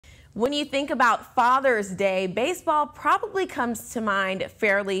When you think about Father's Day, baseball probably comes to mind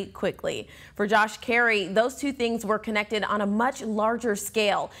fairly quickly. For Josh Caray, those two things were connected on a much larger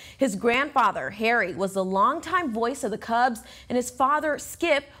scale. His grandfather, Harry, was the longtime voice of the Cubs, and his father,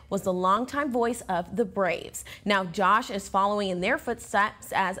 Skip, was the longtime voice of the Braves. Now Josh is following in their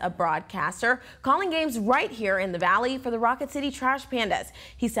footsteps as a broadcaster, calling games right here in the Valley for the Rocket City Trash Pandas.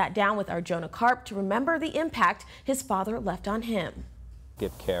 He sat down with our Jonah Karp to remember the impact his father left on him.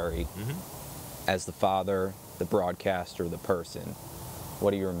 Skip Caray, as the father, the broadcaster, the person,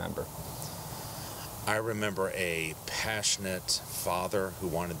 what do you remember? I remember a passionate father who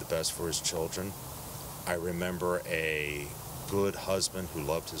wanted the best for his children. I remember a good husband who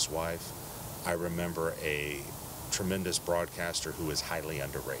loved his wife. I remember a tremendous broadcaster who is highly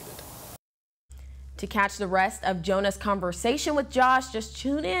underrated. To catch the rest of Jonah's conversation with Josh, just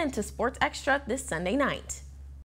tune in to Sports Extra this Sunday night.